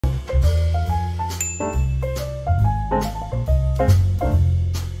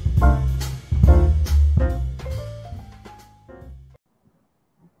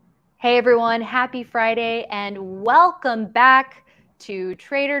Hey everyone, happy Friday and welcome back to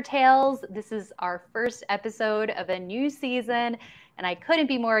Trader Tales. This is our first episode of a new season and I couldn't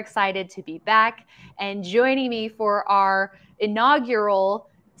be more excited to be back. And joining me for our inaugural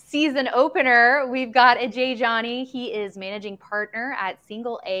season opener, we've got Ajay Jani. He is managing partner at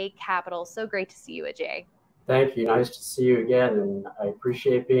Single A Capital. So great to see you, Ajay. Thank you. Nice to see you again. And I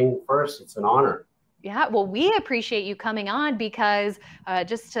appreciate being first. It's an honor. Yeah, well, we appreciate you coming on because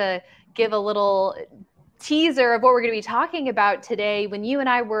just to give a little teaser of what we're going to be talking about today, when you and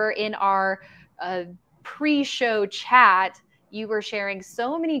I were in our pre-show chat, you were sharing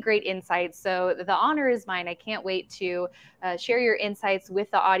so many great insights. So the honor is mine. I can't wait to share your insights with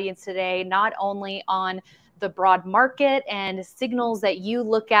the audience today, not only on the broad market and signals that you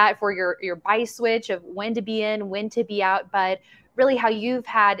look at for your buy switch of when to be in, when to be out, but really how you've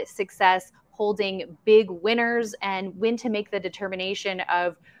had success holding big winners and when to make the determination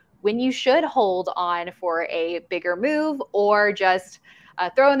of when you should hold on for a bigger move or just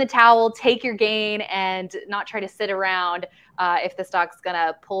throw in the towel, take your gain, and not try to sit around if the stock's going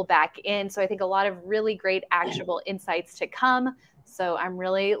to pull back in. So I think a lot of really great actionable insights to come. So I'm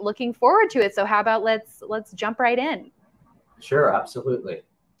really looking forward to it. So how about let's jump right in? Sure, absolutely.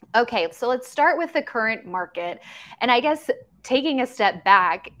 Okay, so let's start with the current market. And I guess taking a step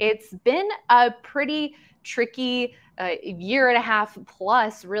back, it's been a pretty tricky year and a half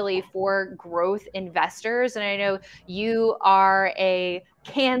plus really for growth investors. And I know you are a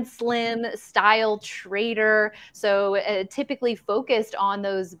can slim style trader, so typically focused on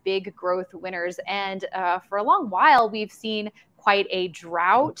those big growth winners. And for a long while, we've seen quite a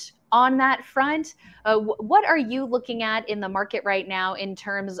drought on that front. What are you looking at in the market right now in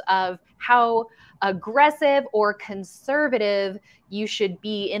terms of how aggressive or conservative you should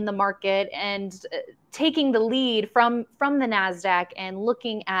be in the market and taking the lead from the NASDAQ and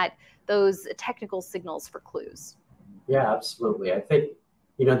looking at those technical signals for clues? Yeah, absolutely. I think,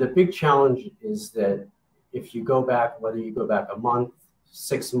 the big challenge is that if you go back, whether you go back a month,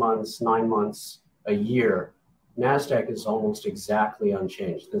 6 months, 9 months, a year, NASDAQ is almost exactly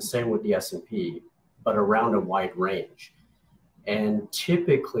unchanged. The same with the S&P, but around a wide range. And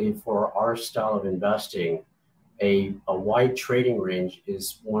typically for our style of investing, a wide trading range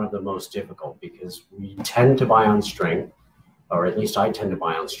is one of the most difficult because we tend to buy on strength, or at least I tend to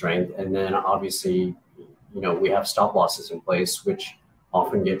buy on strength. And then obviously, we have stop losses in place, which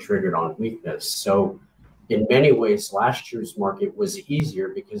often get triggered on weakness. So in many ways, last year's market was easier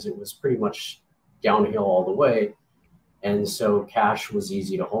because it was pretty much downhill all the way. And so cash was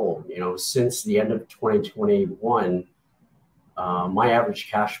easy to hold. Since the end of 2021, my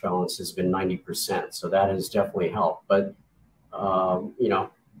average cash balance has been 90%. So that has definitely helped. But,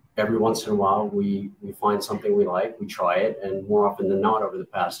 every once in a while, we find something we like, we try it. And more often than not, over the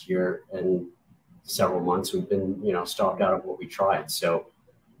past year and several months, we've been, stopped out of what we tried. So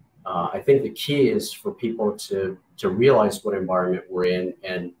I think the key is for people to realize what environment we're in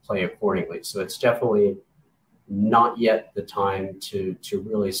and play accordingly. So it's definitely not yet the time to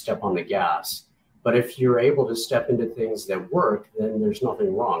really step on the gas. But if you're able to step into things that work, then there's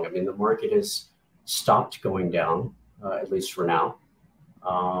nothing wrong. I mean, the market has stopped going down, at least for now.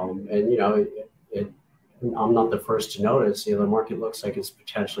 I'm not the first to notice, the market looks like it's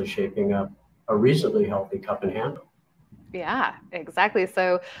potentially shaping up a reasonably healthy cup and handle. Yeah, exactly.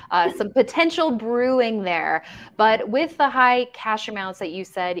 So some potential brewing there. But with the high cash amounts that you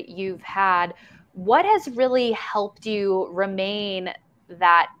said you've had, what has really helped you remain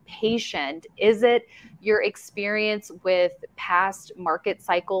that patient? Is it your experience with past market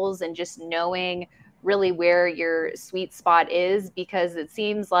cycles and just knowing really where your sweet spot is? Because it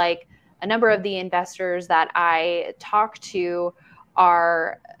seems like a number of the investors that I talk to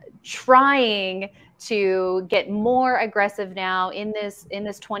are trying to get more aggressive now in this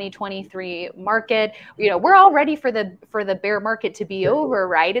 2023 market. We're all ready for the bear market to be over,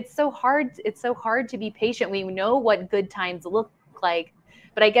 right? It's so hard to be patient. We know what good times look like,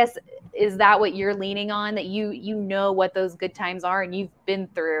 but I guess, is that what you're leaning on, that you know what those good times are and you've been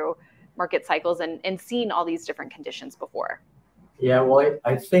through market cycles and seen all these different conditions before? Yeah, well,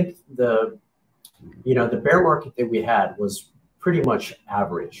 I think the bear market that we had was pretty much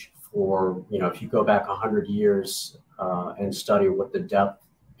average for, if you go back 100 years and study what the depth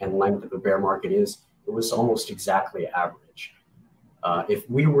and length of a bear market is, it was almost exactly average. If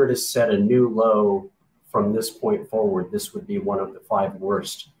we were to set a new low from this point forward, this would be one of the 5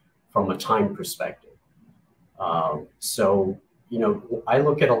 worst from a time perspective. So, I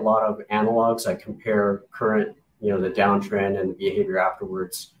look at a lot of analogs. I compare current, the downtrend and the behavior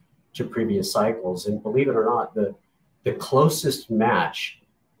afterwards to previous cycles. And believe it or not, the closest match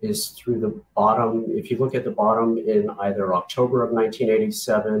is through the bottom. If you look at the bottom in either October of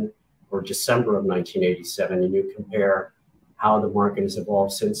 1987 or December of 1987, and you compare how the market has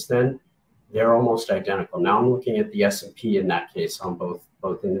evolved since then, they're almost identical. Now I'm looking at the S&P in that case on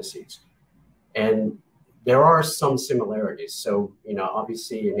both indices. And there are some similarities. So,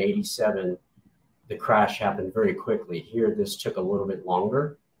 obviously in 87, the crash happened very quickly. Here, this took a little bit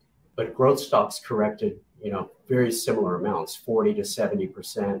longer, but growth stocks corrected, very similar amounts, 40 to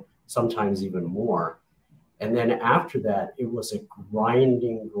 70%, sometimes even more. And then after that, it was a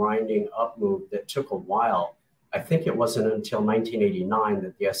grinding up move that took a while. I think it wasn't until 1989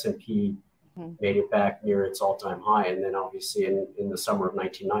 that the S&P made it back near its all-time high. And then obviously in the summer of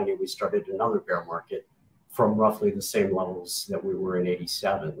 1990, we started another bear market from roughly the same levels that we were in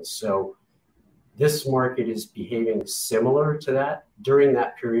 87. So this market is behaving similar to that. During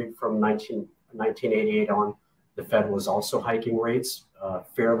that period from 1988 on, the Fed was also hiking rates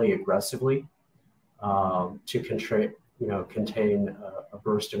fairly aggressively to contain a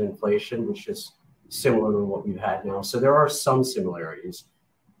burst of inflation, which is similar to what we've had now. So there are some similarities,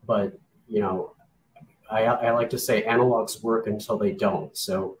 but I like to say analogs work until they don't.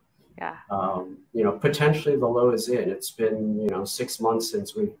 So yeah, potentially the low is in. It's been 6 months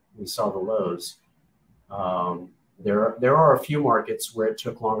since we saw the lows. There are a few markets where it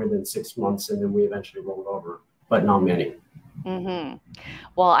took longer than 6 months, and then we eventually rolled over, but not many. Mm-hmm.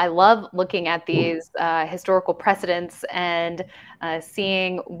 Well, I love looking at these historical precedents and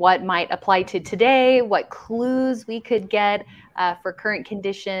seeing what might apply to today, what clues we could get for current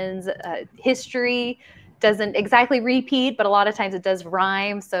conditions. History doesn't exactly repeat, but a lot of times it does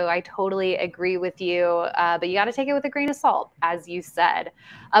rhyme. So I totally agree with you. But you got to take it with a grain of salt, as you said.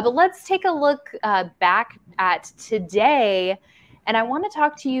 But let's take a look back at today. And I want to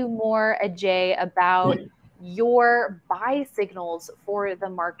talk to you more, Ajay, about your buy signals for the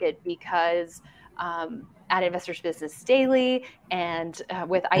market, because at Investors Business Daily and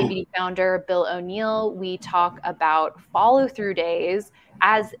with IBD founder Bill O'Neill, we talk about follow-through days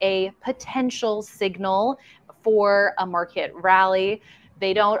as a potential signal for a market rally.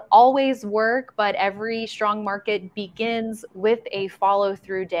 They don't always work, but every strong market begins with a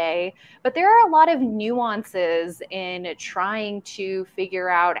follow-through day. But there are a lot of nuances in trying to figure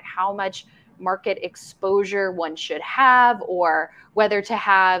out how much market exposure one should have, or whether to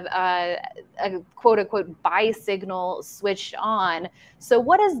have a quote unquote buy signal switched on. So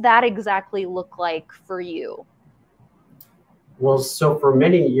what does that exactly look like for you? Well, so for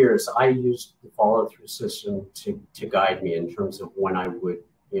many years, I used the follow-through system to guide me in terms of when I would,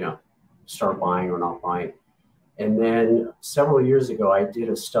 start buying or not buying. And then several years ago, I did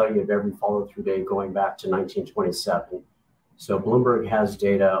a study of every follow-through day going back to 1927. So Bloomberg has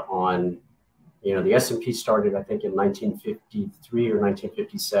data on, the S&P started, I think, in 1953 or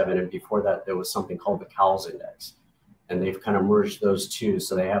 1957. And before that, there was something called the Cowles Index. And they've kind of merged those two.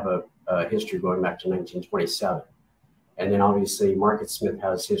 So they have a history going back to 1927. And then obviously MarketSmith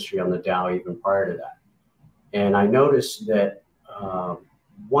has history on the Dow even prior to that. And I noticed that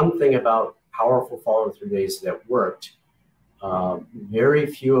one thing about powerful follow-through days that worked, very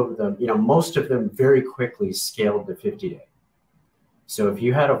few of them, most of them very quickly scaled the 50-day. So if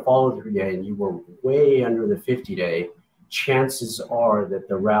you had a follow-through day and you were way under the 50-day, chances are that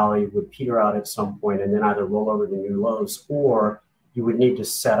the rally would peter out at some point and then either roll over the new lows, or you would need to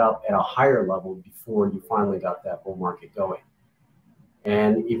set up at a higher level before you finally got that bull market going.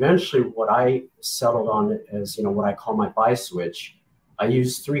 And eventually what I settled on as, what I call my buy switch, I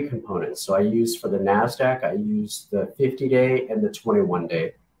use 3 components. So I use for the NASDAQ, I use the 50-day and the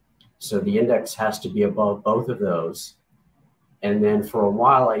 21-day. So the index has to be above both of those. And then for a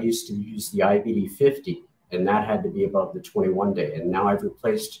while, I used to use the IBD 50, and that had to be above the 21-day. And now I've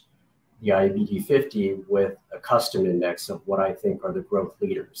replaced the IBD 50 with a custom index of what I think are the growth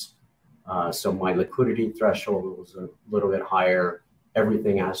leaders. So my liquidity threshold was a little bit higher.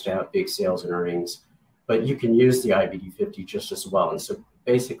 Everything has to have big sales and earnings, but you can use the IBD 50 just as well. And so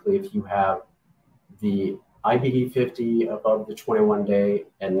basically, if you have the IBD 50 above the 21-day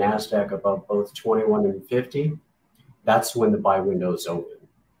and NASDAQ above both 21 and 50, that's when the buy window is open.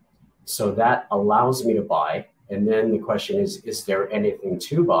 So that allows me to buy. And then the question is there anything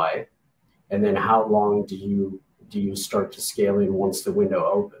to buy? And then how long do you start to scale in once the window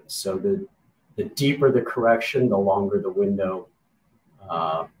opens? So the deeper the correction, the longer the window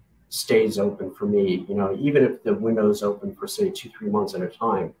stays open for me. Even if the window is open for say 2-3 months at a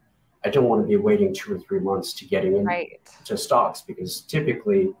time, I don't want to be waiting 2 or 3 months to getting into stocks, because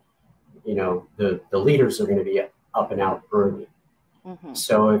typically, the leaders are going to be up and out early. Mm-hmm.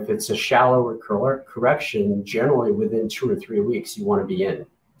 So if it's a shallower correction, generally within 2 or 3 weeks, you want to be in.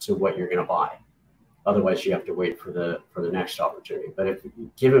 to what you're going to buy. Otherwise, you have to wait for the next opportunity. But if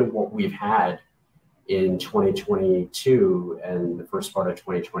given what we've had in 2022 and the first part of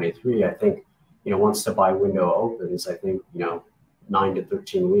 2023, I think, once the buy window opens, I think, 9 to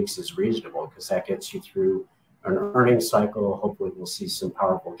 13 weeks is reasonable, because that gets you through an earnings cycle. Hopefully we'll see some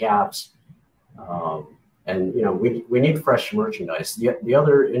powerful gaps. And, we need fresh merchandise. The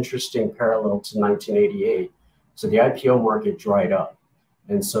other interesting parallel to 1988, so the IPO market dried up.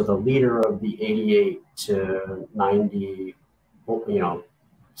 And so the leader of the 88 to 90,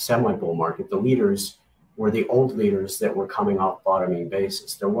 semi-bull market, the leaders were the old leaders that were coming off bottoming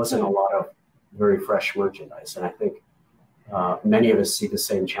basis. There wasn't a lot of very fresh merchandise. And I think many of us see the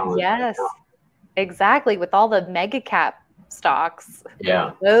same challenge. Yes, right, exactly. With all the mega cap stocks,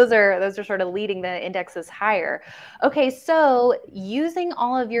 yeah, those are sort of leading the indexes higher. Okay, so using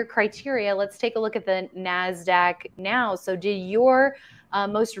all of your criteria, let's take a look at the NASDAQ now. So did your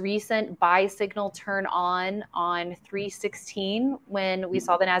most recent buy signal turn on 3/16 when we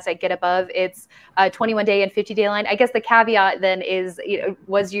saw the NASDAQ get above its 21-day and 50-day line? I guess the caveat then is,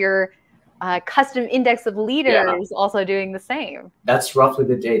 was your custom index of leaders also doing the same? That's roughly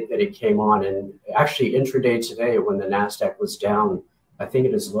the date that it came on. And actually intraday today, when the NASDAQ was down, I think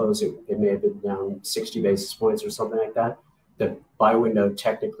at its lows, it may have been down 60 basis points or something like that. The buy window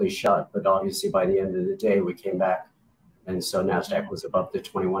technically shut, but obviously by the end of the day, we came back. And so NASDAQ was above the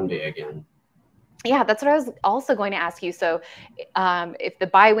 21-day again. Yeah, that's what I was also going to ask you. So if the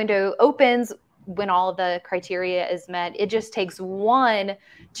buy window opens when all of the criteria is met, it just takes one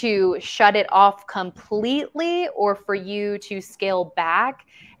to shut it off completely, or for you to scale back?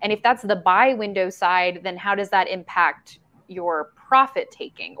 And if that's the buy window side, then how does that impact your profit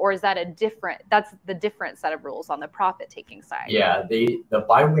taking? Or is that that's the different set of rules on the profit taking side? Yeah, the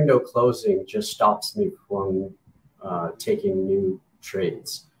buy window closing just stops me from taking new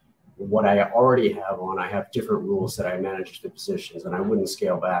trades. What I already have on, I have different rules that I manage the positions, and I wouldn't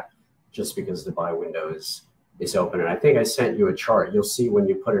scale back just because the buy window is open. And I think I sent you a chart. You'll see when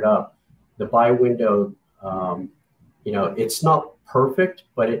you put it up, the buy window, it's not perfect,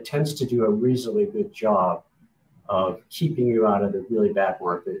 but it tends to do a reasonably good job of keeping you out of the really bad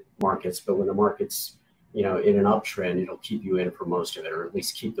markets. But when the market's, in an uptrend, it'll keep you in for most of it, or at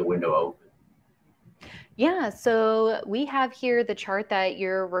least keep the window open. Yeah, so we have here the chart that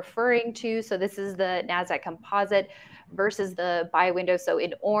you're referring to. So this is the NASDAQ composite versus the buy window. So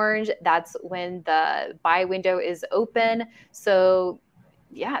in orange, that's when the buy window is open. So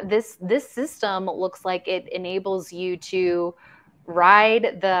yeah, this system looks like it enables you to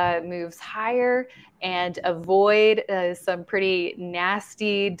ride the moves higher and avoid some pretty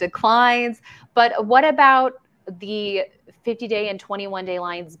nasty declines. But what about the 50-day and 21-day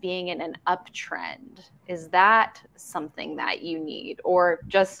lines being in an uptrend? Is that something that you need, or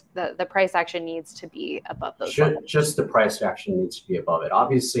just the price action needs to be above those levels? Just the price action needs to be above it.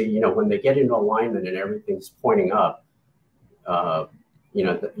 Obviously, when they get into alignment and everything's pointing up,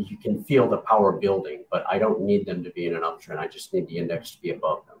 you can feel the power building, but I don't need them to be in an uptrend. I just need the index to be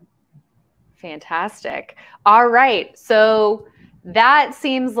above them. Fantastic. All right. So that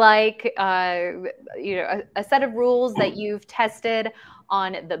seems like a set of rules that you've tested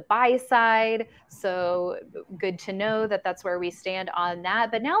on the buy side. So good to know that that's where we stand on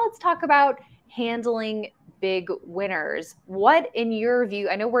that. But now let's talk about handling big winners. What, in your view,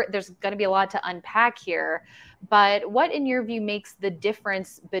 I know there's going to be a lot to unpack here, but what, in your view, makes the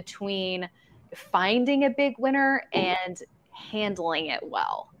difference between finding a big winner and handling it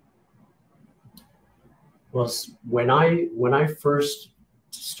well? Well, when I first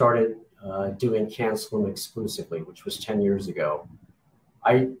started doing cancel them exclusively, which was 10 years ago,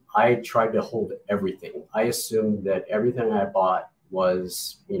 I tried to hold everything. I assumed that everything I bought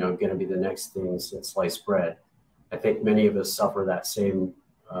was, going to be the next thing since sliced bread. I think many of us suffer that same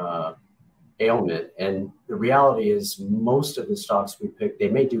ailment. And the reality is most of the stocks we pick, they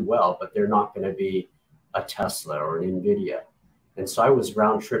may do well, but they're not going to be a Tesla or an NVIDIA. And so I was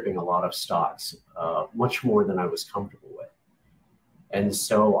round tripping a lot of stocks, much more than I was comfortable with. And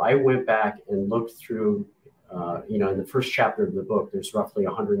so I went back and looked through, in the first chapter of the book, there's roughly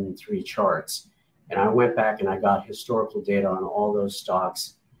 103 charts. And I went back and I got historical data on all those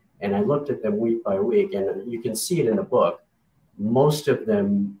stocks. And I looked at them week by week. And you can see it in the book. Most of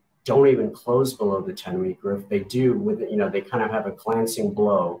them don't even close below the 10-week, or if they do, they kind of have a glancing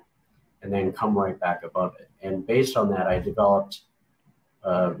blow and then come right back above it. And based on that, I developed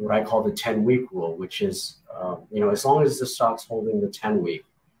what I call the 10-week rule, which is, as long as the stock's holding the 10-week,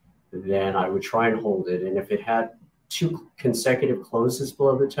 then I would try and hold it. And if it had 2 consecutive closes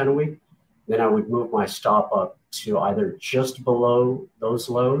below the 10-week, then I would move my stop up to either just below those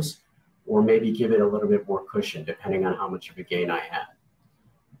lows or maybe give it a little bit more cushion depending on how much of a gain I had.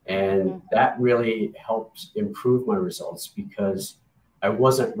 And that really helped improve my results because I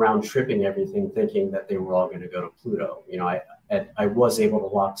wasn't round tripping everything thinking that they were all going to go to Pluto. You know, I was able to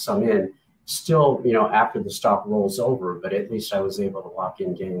lock some in still, you know, after the stock rolls over, but at least I was able to lock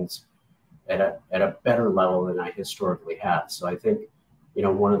in gains at a better level than I historically had. So I think, you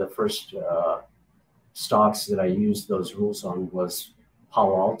know, one of the first stocks that I used those rules on was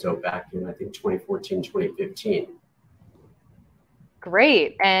Palo Alto back in, I think, 2014, 2015.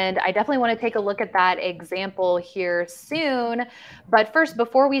 Great. And I definitely want to take a look at that example here soon. But first,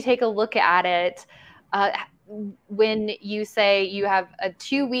 before we take a look at it, when you say you have a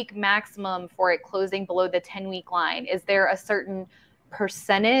 2-week maximum for it closing below the 10-week line, is there a certain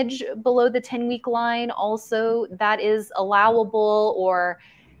percentage below the 10-week line also that is allowable? Or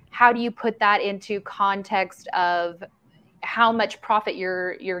how do you put that into context of how much profit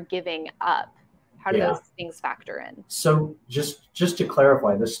you're giving up? How do those things factor in? So just to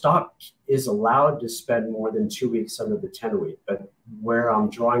clarify, the stock is allowed to spend more than 2 weeks under the 10-week, but where I'm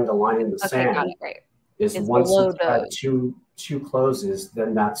drawing the line in the sand is once it's had two closes,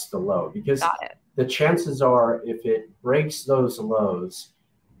 then that's the low. Because the chances are if it breaks those lows,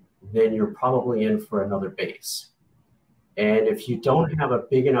 then you're probably in for another base. And if you don't have a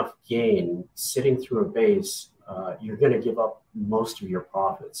big enough gain sitting through a base, you're going to give up most of your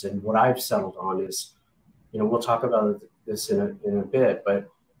profits. And what I've settled on is, you know, we'll talk about this in a bit, but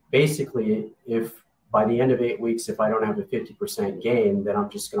basically, if by the end of 8 weeks, if I don't have a 50% gain, then I'm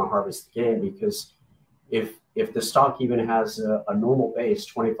just going to harvest the gain, because if the stock even has a normal base,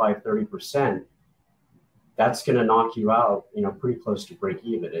 25, 30%, that's going to knock you out, you know, pretty close to break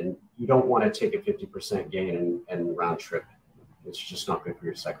even. And you don't want to take a 50% gain and round trip. It's just not good for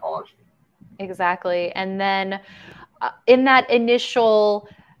your psychology. Exactly. And then in that initial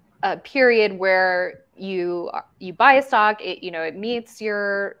period where you buy a stock, it meets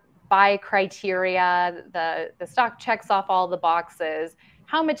your buy criteria, the stock checks off all the boxes.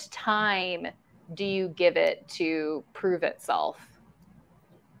 How much time do you give it to prove itself?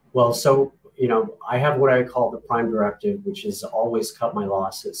 Well, so, you know, I have what I call the prime directive, which is always cut my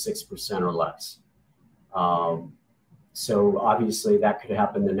loss at 6% or less. So obviously that could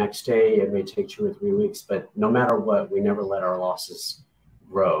happen the next day. It may take 2 or 3 weeks, but no matter what, we never let our losses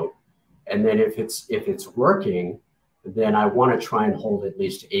grow. And then if it's working, then I want to try and hold at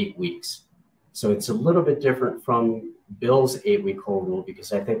least 8 weeks. So it's a little bit different from Bill's 8-week hold rule,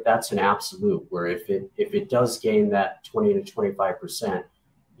 because I think that's an absolute, where if it does gain that 20 to 25%,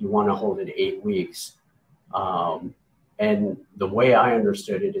 you want to hold it 8 weeks. And the way I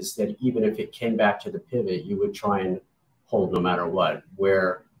understood it is that even if it came back to the pivot, you would try and hold no matter what.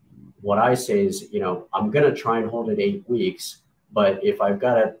 Where what I say is, you know, I'm going to try and hold it 8 weeks, but if I've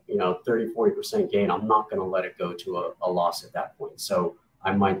got a, 30, 40% gain, I'm not going to let it go to a loss at that point. So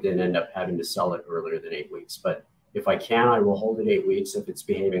I might then end up having to sell it earlier than 8 weeks. But if I can, I will hold it 8 weeks if it's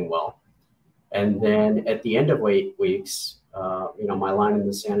behaving well. And then at the end of 8 weeks, my line in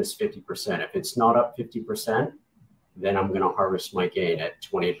the sand is 50%. If it's not up 50%, then I'm going to harvest my gain at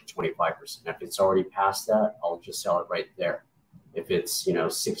 20 to 25%. If it's already past that, I'll just sell it right there. If it's,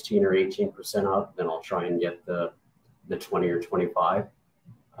 16 or 18% up, then I'll try and get the 20 or 25.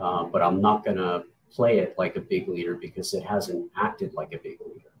 But I'm not going to play it like a big leader, because it hasn't acted like a big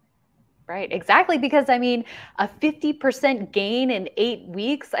leader. Right, exactly. Because I mean, a 50% gain in 8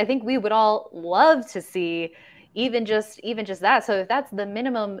 weeks, I think we would all love to see even just that. So if that's the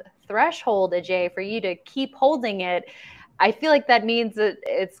minimum threshold, Ajay, for you to keep holding it, I feel like that means that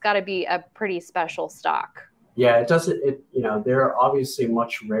it's got to be a pretty special stock. Yeah, it doesn't. They're obviously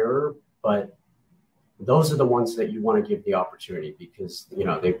much rarer, but those are the ones that you want to give the opportunity, because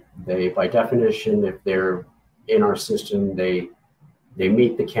they by definition, if they're in our system, they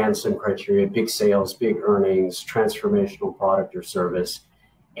meet the CANSOM criteria: big sales, big earnings, transformational product or service,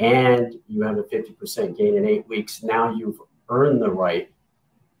 and you have a 50% gain in 8 weeks. Now you've earned the right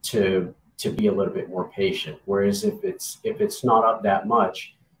to be a little bit more patient. Whereas if it's not up that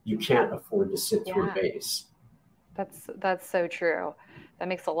much, you can't afford to sit through a base. That's so true. That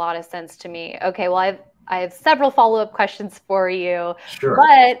makes a lot of sense to me. Okay, well, I have several follow-up questions for you. Sure.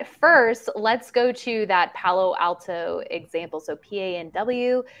 But first, let's go to that Palo Alto example. So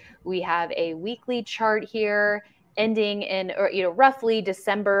PANW, we have a weekly chart here ending in roughly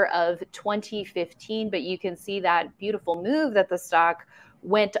December of 2015, but you can see that beautiful move that the stock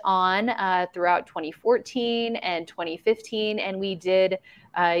went on throughout 2014 and 2015, and we did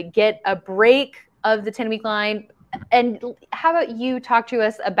get a break of the 10-week line And how about you talk to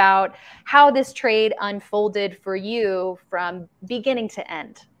us about how this trade unfolded for you from beginning to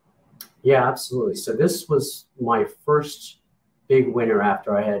end? Yeah, absolutely. So this was my first big winner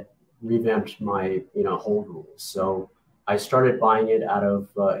after I had revamped my, hold rules. So I started buying it out of,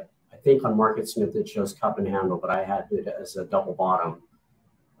 I think on MarketSmith it shows cup and handle, but I had it as a double bottom.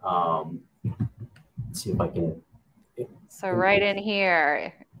 Let's see if I can. So right in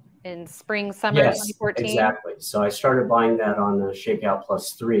here in spring, summer Yes, 2014. exactly. So I started buying that on the Shakeout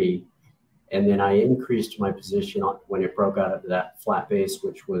 +3, and then I increased my position when it broke out of that flat base,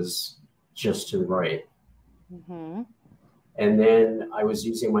 which was just to the right. Mm-hmm. And then I was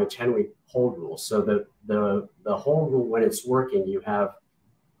using my 10-week hold rule. So the hold rule, when it's working, you have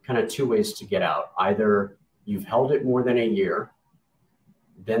kind of two ways to get out. Either you've held it more than a year,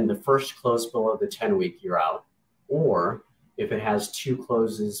 then the first close below the 10-week, you're out. Or if it has two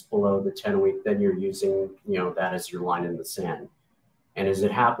closes below the 10-week, then you're using, that as your line in the sand. And as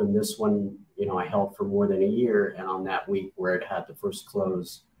it happened, this one, I held for more than a year. And on that week where it had the first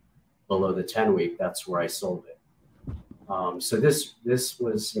close below the 10-week, that's where I sold it. So this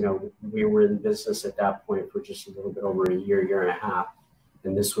was, we were in business at that point for just a little bit over a year and a half.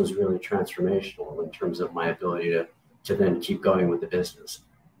 And this was really transformational in terms of my ability to then keep going with the business.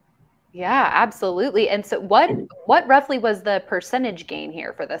 Yeah, absolutely. And so what roughly was the percentage gain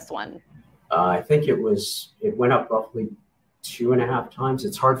here for this one? I think it went up roughly 2.5 times.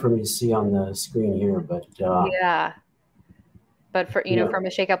 It's hard for me to see on the screen here, but yeah. But for, from a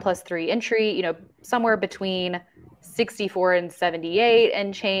Shakeout +3 entry, somewhere between 64 and 78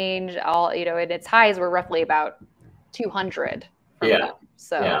 and change, and its highs were roughly about 200 from them.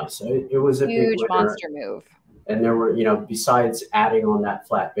 So it was a huge big monster move. And there were, besides adding on that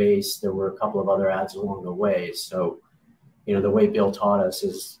flat base, there were a couple of other ads along the way. So, the way Bill taught us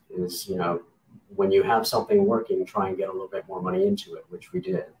is when you have something working, try and get a little bit more money into it, which we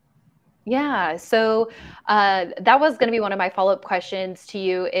did. Yeah. So that was going to be one of my follow-up questions to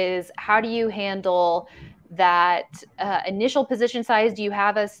you is how do you handle that initial position size? Do you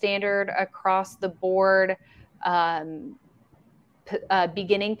have a standard across the board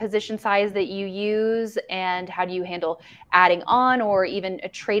beginning position size that you use? And how do you handle adding on or even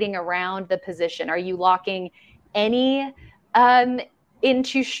trading around the position? Are you locking any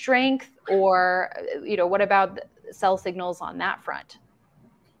into strength or, what about sell signals on that front?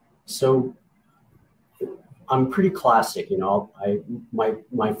 So I'm pretty classic,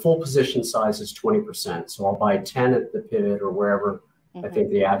 my full position size is 20%. So I'll buy 10 at the pivot or wherever I think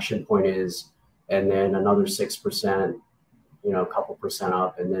the action point is, and then another 6%, a couple percent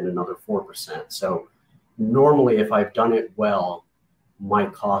up, and then another 4%. So normally if I've done it well, my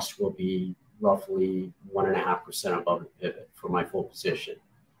cost will be roughly 1.5% above the pivot for my full position.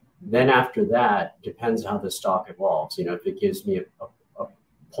 Then after that, depends how the stock evolves. If it gives me a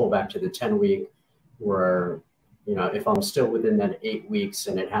pullback to the 10-week, where, if I'm still within that 8 weeks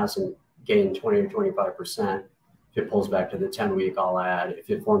and it hasn't gained 20 or 25%, if it pulls back to the 10-week, I'll add. If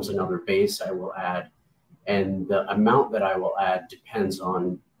it forms another base, I will add. And the amount that I will add depends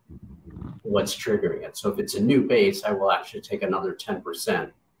on what's triggering it. So if it's a new base, I will actually take another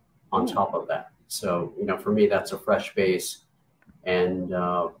 10% on top of that. So, for me, that's a fresh base. And,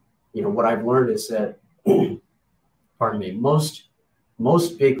 what I've learned is that, pardon me, most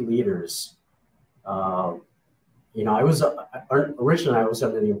big leaders, originally I was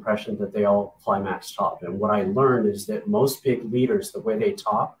under the impression that they all climax top. And what I learned is that most big leaders, the way they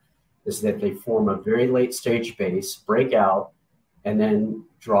top is that they form a very late stage base, break out, and then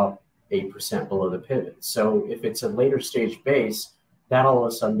drop 8% below the pivot. So if it's a later stage base, that all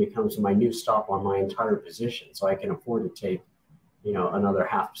of a sudden becomes my new stop on my entire position. So I can afford to take, another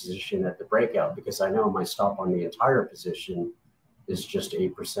half position at the breakout because I know my stop on the entire position is just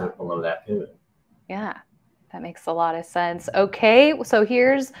 8% below that pivot. Yeah, that makes a lot of sense. Okay, so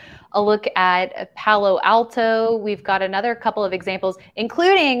here's a look at Palo Alto. We've got another couple of examples,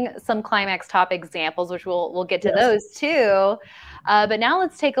 including some climax top examples, which we'll get to those too. But now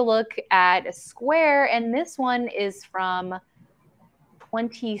let's take a look at Square, and this one is from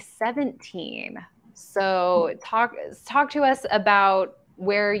 2017. So talk to us about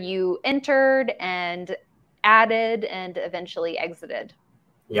where you entered and added and eventually exited.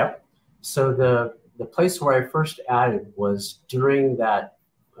 Yep. So the place where I first added was during that,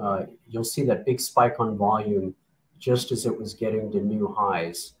 you'll see that big spike on volume just as it was getting to new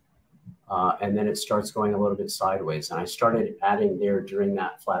highs. And then it starts going a little bit sideways. And I started adding there during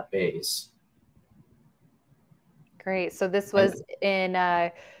that flat base. Great. So this was in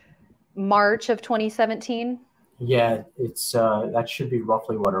March of 2017? Yeah, it's that should be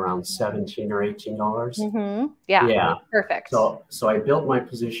roughly what, around $17 or $18. Yeah, Yeah. perfect. So I built my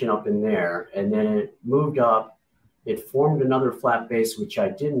position up in there, and then it moved up. It formed another flat base, which I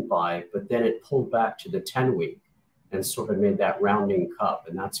didn't buy, but then it pulled back to the 10-week and sort of made that rounding cup.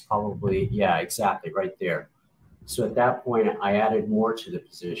 And that's probably, yeah, exactly right there. So at that point, I added more to the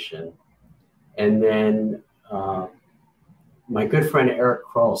position. And then my good friend Eric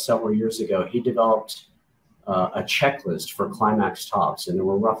Kroll, several years ago, he developed a checklist for climax tops, and there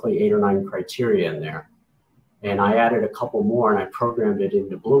were roughly 8 or 9 criteria in there. And I added a couple more, and I programmed it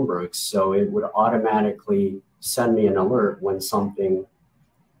into Bloomberg, so it would automatically send me an alert when something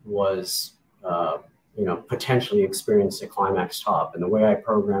was, potentially experienced a climax top. And the way I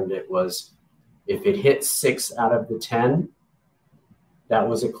programmed it was, if it hit 6 out of the 10, that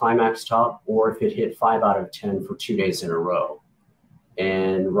was a climax top, or if it hit 5 out of 10 for 2 days in a row.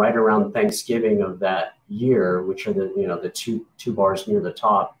 And right around Thanksgiving of that year, which are the two bars near the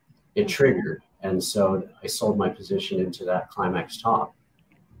top, it triggered. And so I sold my position into that climax top.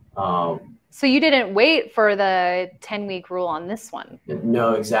 So you didn't wait for the 10-week rule on this one?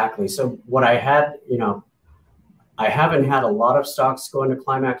 No, exactly. So what I had, I haven't had a lot of stocks go into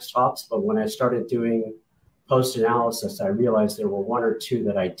climax tops, but when I started doing post analysis, I realized there were 1 or 2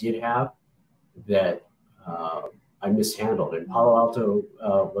 that I did have that I mishandled. And Palo Alto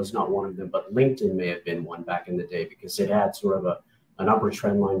was not one of them, but LinkedIn may have been one back in the day, because it had sort of an upper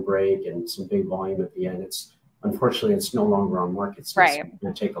trend line break and some big volume at the end. Unfortunately, it's no longer on market, so right. I'm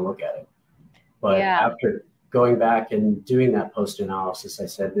going to take a look at it. But after going back and doing that post analysis, I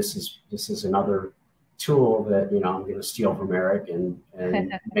said, this is another tool that I'm going to steal from Eric and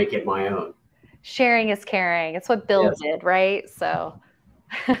make it my own. Sharing is caring. It's what Bill did, right? So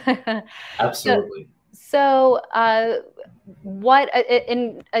absolutely. So what,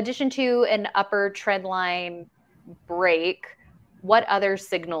 in addition to an upper trend line break, what other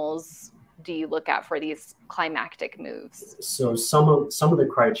signals do you look at for these climactic moves? So some of the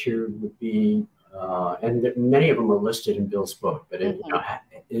criteria would be, and many of them are listed in Bill's book, but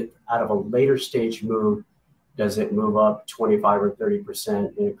out of a later stage move, does it move up 25 or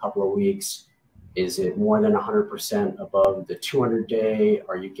 30% in a couple of weeks? Is it more than 100% above the 200-day?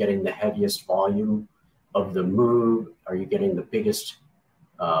 Are you getting the heaviest volume of the move? Are you getting the biggest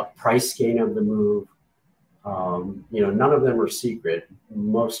price gain of the move? None of them are secret.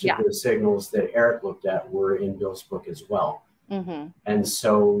 Most of the signals that Eric looked at were in Bill's book as well. And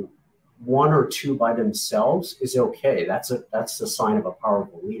so 1 or 2 by themselves is okay. That's the sign of a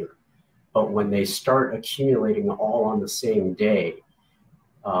powerful leader. But when they start accumulating all on the same day,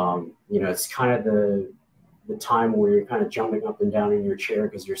 it's kind of the time where you're kind of jumping up and down in your chair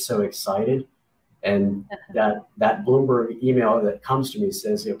because you're so excited. And that Bloomberg email that comes to me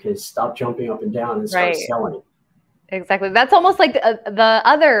says, okay, stop jumping up and down and start selling. Exactly. That's almost like the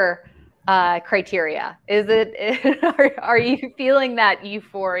other criteria. Is it, are you feeling that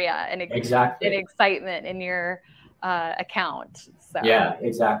euphoria and excitement in your account? So, yeah,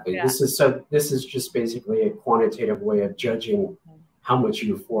 exactly. Yeah. This is just basically a quantitative way of judging how much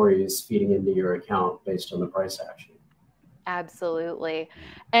euphoria is feeding into your account based on the price action. Absolutely.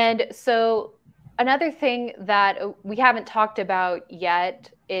 And so another thing that we haven't talked about yet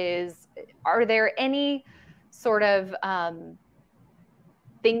is, are there any sort of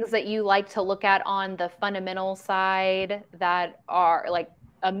things that you like to look at on the fundamental side that are like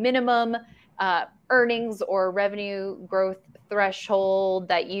a minimum earnings or revenue growth threshold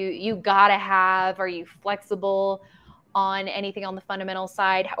that you gotta have? Are you flexible on anything on the fundamental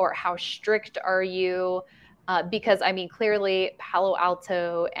side, or how strict are you? Because I mean, clearly Palo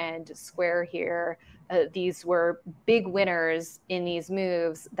Alto and Square here, these were big winners in these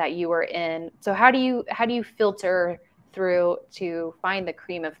moves that you were in. So how do you filter through to find the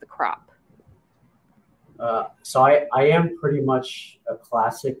cream of the crop? So I am pretty much a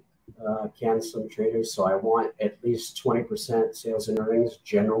classic can-slim trader. So I want at least 20% sales and earnings,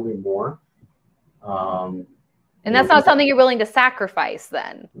 generally more. And that's not something you're willing to sacrifice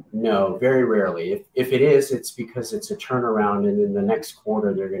then? No, very rarely. If it is, it's because it's a turnaround, and in the next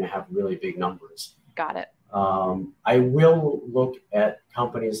quarter, they're going to have really big numbers. Got it. I will look at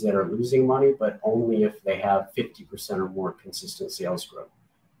companies that are losing money, but only if they have 50% or more consistent sales growth.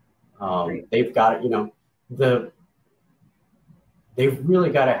 They've got, they've really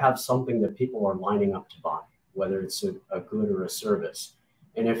got to have something that people are lining up to buy, whether it's a good or a service.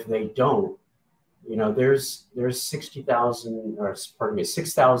 And if they don't, there's 60,000, or pardon me,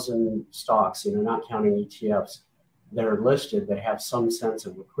 6,000 stocks, not counting ETFs, that are listed that have some sense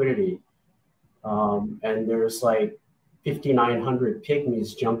of liquidity. And there's like 5,900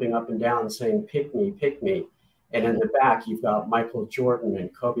 pygmies jumping up and down saying, pick me, pick me. And in the back, you've got Michael Jordan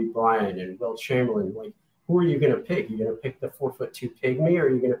and Kobe Bryant and Will Chamberlain. Like, who are you going to pick? You're going to pick the 4'2" pygmy, or are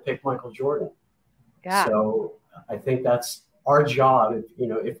you going to pick Michael Jordan? Yeah. So I think that's our job.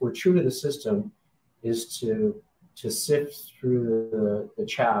 If we're true to the system, is to sift through the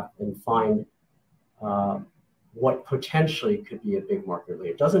chaff and find what potentially could be a big market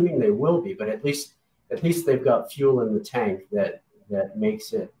leader. It doesn't mean they will be, but at least they've got fuel in the tank that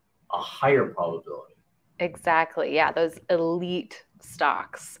makes it a higher probability. Exactly. Yeah, those elite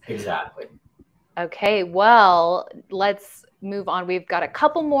stocks. Exactly. Okay, well, let's move on. We've got a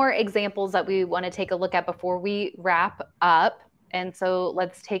couple more examples that we want to take a look at before we wrap up. And so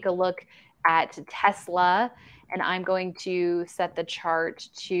let's take a look at Tesla. And I'm going to set the chart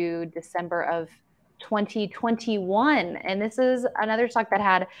to December of 2021. And this is another stock that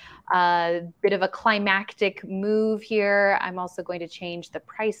had a bit of a climactic move here. I'm also going to change the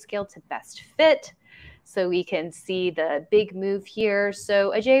price scale to best fit so we can see the big move here.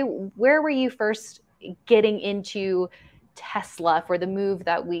 So Ajay, where were you first getting into Tesla for the move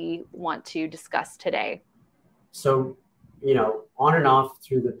that we want to discuss today? So, on and off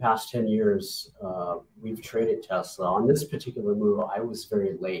through the past 10 years, we've traded Tesla. On this particular move, I was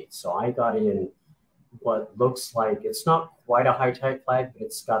very late. So I got in what looks like, it's not quite a high type flag, but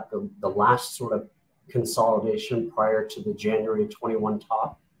it's got the last sort of consolidation prior to the January 21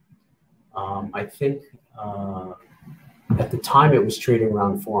 top. I think at the time it was trading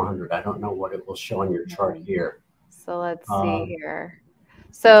around 400. I don't know what it will show on your chart here. So let's see here.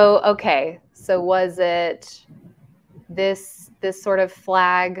 So, okay. So was it this sort of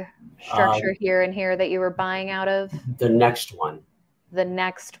flag structure here and here that you were buying out of? The next one. The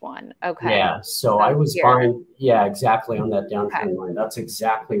next one. Okay. Yeah. So I was buying, exactly on that downtrend line. That's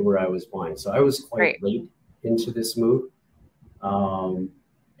exactly where I was buying. So I was quite late into this move.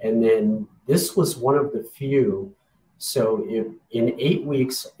 And then this was one of the few. So in 8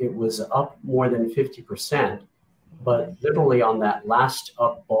 weeks, it was up more than 50%. But literally on that last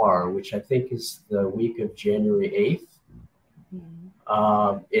up bar, which I think is the week of January 8th,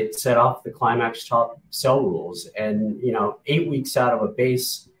 it set off the climax top sell rules. And, 8 weeks out of a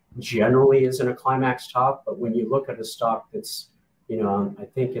base generally isn't a climax top. But when you look at a stock that's, I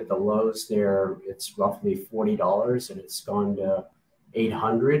think at the lows there, it's roughly $40 and it's gone to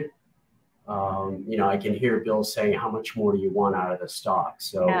 800. I can hear Bill saying, how much more do you want out of the stock?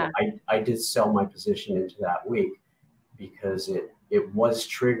 So I did sell my position into that week because it was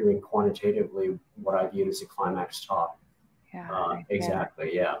triggering quantitatively what I viewed as a climax top.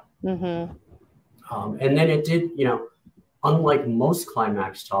 Exactly. Yeah. Mm-hmm. And then it did, unlike most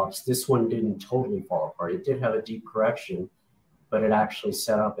climax tops, this one didn't totally fall apart. It did have a deep correction, but it actually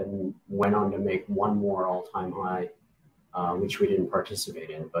set up and went on to make one more all-time high, which we didn't participate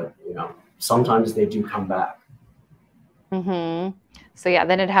in. But, sometimes they do come back. Mm-hmm. So yeah,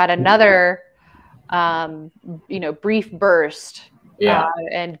 then it had another, brief burst. Yeah.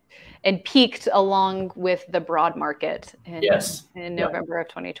 And peaked along with the broad market in November of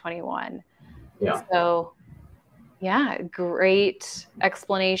 2021. Yeah. So yeah, great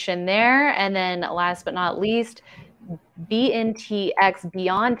explanation there. And then last but not least, BNTX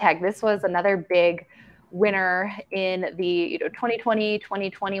Beyond Tech. This was another big winner in the 2020,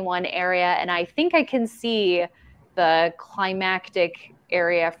 2021 area. And I think I can see the climactic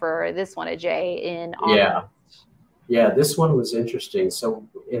area for this one, Ajay, in August. Yeah, this one was interesting. So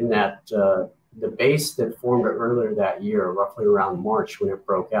in that, the base that formed earlier that year, roughly around March when it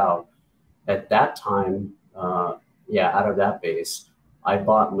broke out, at that time, out of that base, I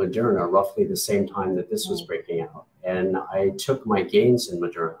bought Moderna roughly the same time that this was breaking out. And I took my gains in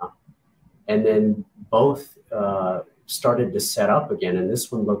Moderna. And then both started to set up again. And this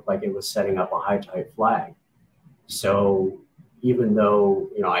one looked like it was setting up a high type flag. So even though,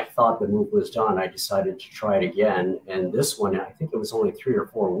 I thought the move was done, I decided to try it again. And this one, I think it was only 3 or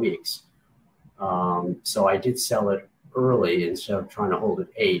 4 weeks. So I did sell it early instead of trying to hold it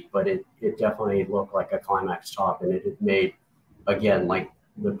 8, but it definitely looked like a climax top. And it had made, again, like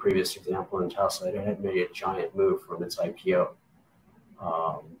the previous example in Tesla, it had made a giant move from its IPO.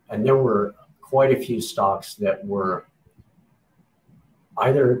 And there were quite a few stocks that were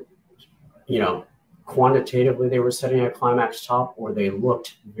either, quantitatively they were setting a climax top, or they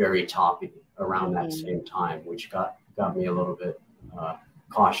looked very toppy around that same time, which got me a little bit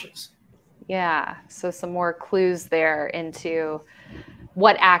cautious. Yeah, so some more clues there into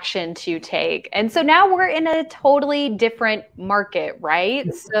what action to take. And so now we're in a totally different market,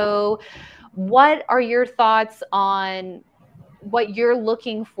 right? So what are your thoughts on what you're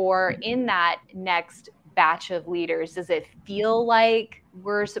looking for in that next batch of leaders? Does it feel like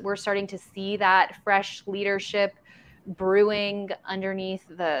we're starting to see that fresh leadership brewing underneath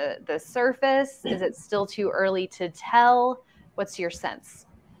the surface? Is it still too early to tell? What's your sense?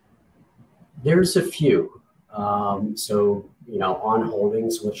 There's a few. So, On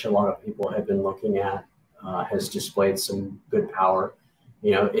Holdings, which a lot of people have been looking at, has displayed some good power.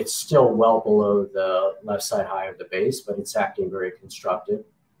 It's still well below the left side high of the base, but it's acting very constructive.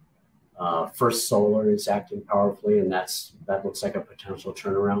 First Solar is acting powerfully, and that looks like a potential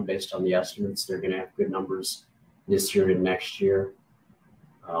turnaround based on the estimates. They're going to have good numbers this year and next year.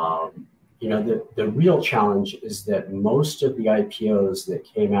 The real challenge is that most of the IPOs that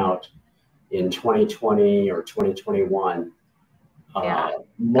came out in 2020 or 2021,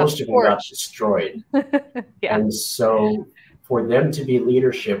 most of them got destroyed. And so for them to be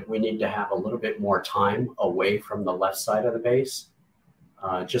leadership, we need to have a little bit more time away from the left side of the base,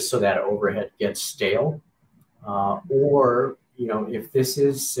 just so that overhead gets stale. Or, if this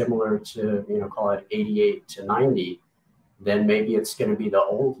is similar to, call it 88 to 90, then maybe it's going to be the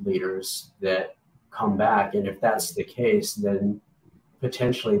old leaders that come back. And if that's the case, then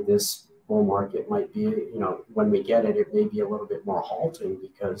potentially this bull market might be, when we get it, it may be a little bit more halting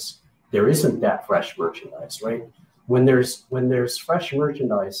because there isn't that fresh merchandise, right? When there's fresh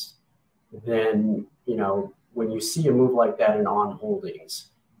merchandise, then, when you see a move like that in On Holdings,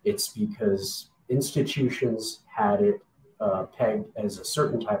 it's because institutions had it pegged as a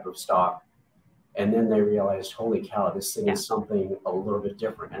certain type of stock. And then they realized, holy cow, this thing is something a little bit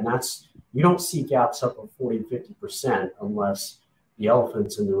different. And you don't see gaps up of 40, 50% unless the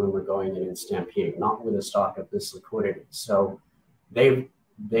elephants in the room are going in and stampeding, not with a stock of this liquidity. So they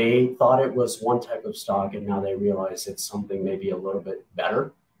thought it was one type of stock, and now they realize it's something maybe a little bit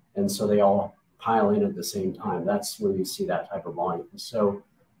better. And so they all pile in at the same time. That's where you see that type of volume. So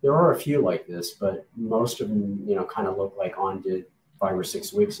there are a few like this, but most of them, kind of look like On did 5 or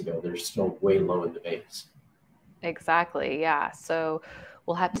 6 weeks ago. They're still way low in the base. Exactly. Yeah. So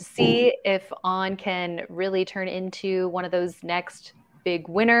we'll have to see if On can really turn into one of those next big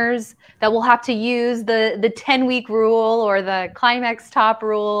winners that will have to use the 10-week rule or the climax top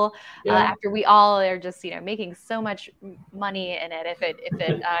rule after we all are just making so much money in it. If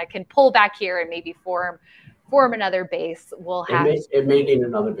it can pull back here and maybe form another base, it may need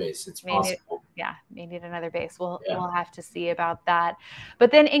another base. It's possible. May need another base. We'll have to see about that.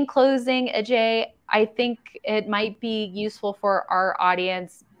 But then in closing, Ajay, I think it might be useful for our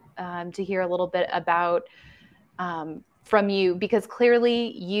audience to hear a little bit about from you, because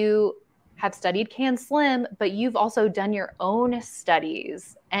clearly you have studied CanSlim, but you've also done your own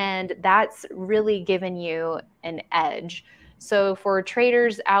studies, and that's really given you an edge. So for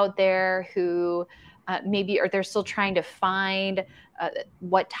traders out there who they're still trying to find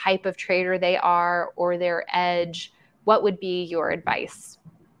what type of trader they are or their edge, what would be your advice?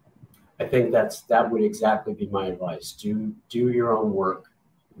 I think that would exactly be my advice. Do your own work,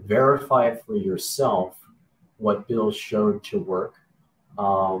 verify for yourself what Bill showed to work,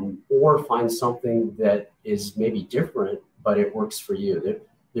 or find something that is maybe different, but it works for you.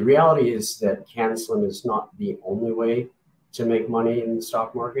 The reality is that CanSlim is not the only way to make money in the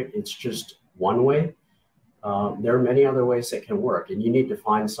stock market. It's just one way. There are many other ways that can work, and you need to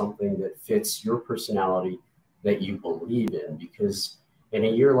find something that fits your personality that you believe in, because in a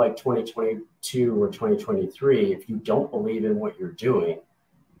year like 2022 or 2023, if you don't believe in what you're doing,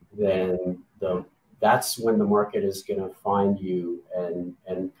 then that's when the market is going to find you and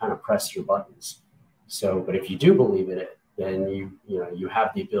kind of press your buttons. So, but if you do believe in it, then you have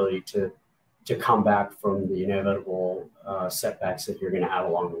the ability to come back from the inevitable setbacks that you're going to have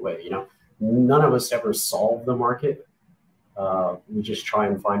along the way. None of us ever solve the market. We just try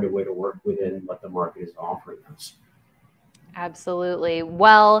and find a way to work within what the market is offering us. Absolutely.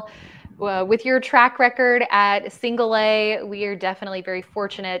 Well, with your track record at Single A, we are definitely very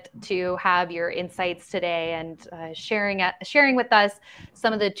fortunate to have your insights today and sharing with us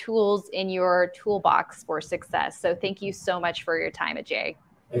some of the tools in your toolbox for success. So thank you so much for your time, Ajay.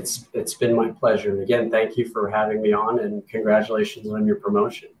 It's been my pleasure. Again, thank you for having me on, and congratulations on your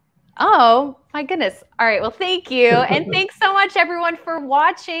promotion. Oh, my goodness. All right. Well, thank you. And thanks so much, everyone, for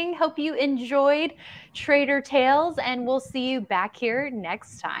watching. Hope you enjoyed Trader Tales, and we'll see you back here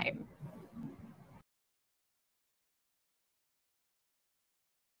next time.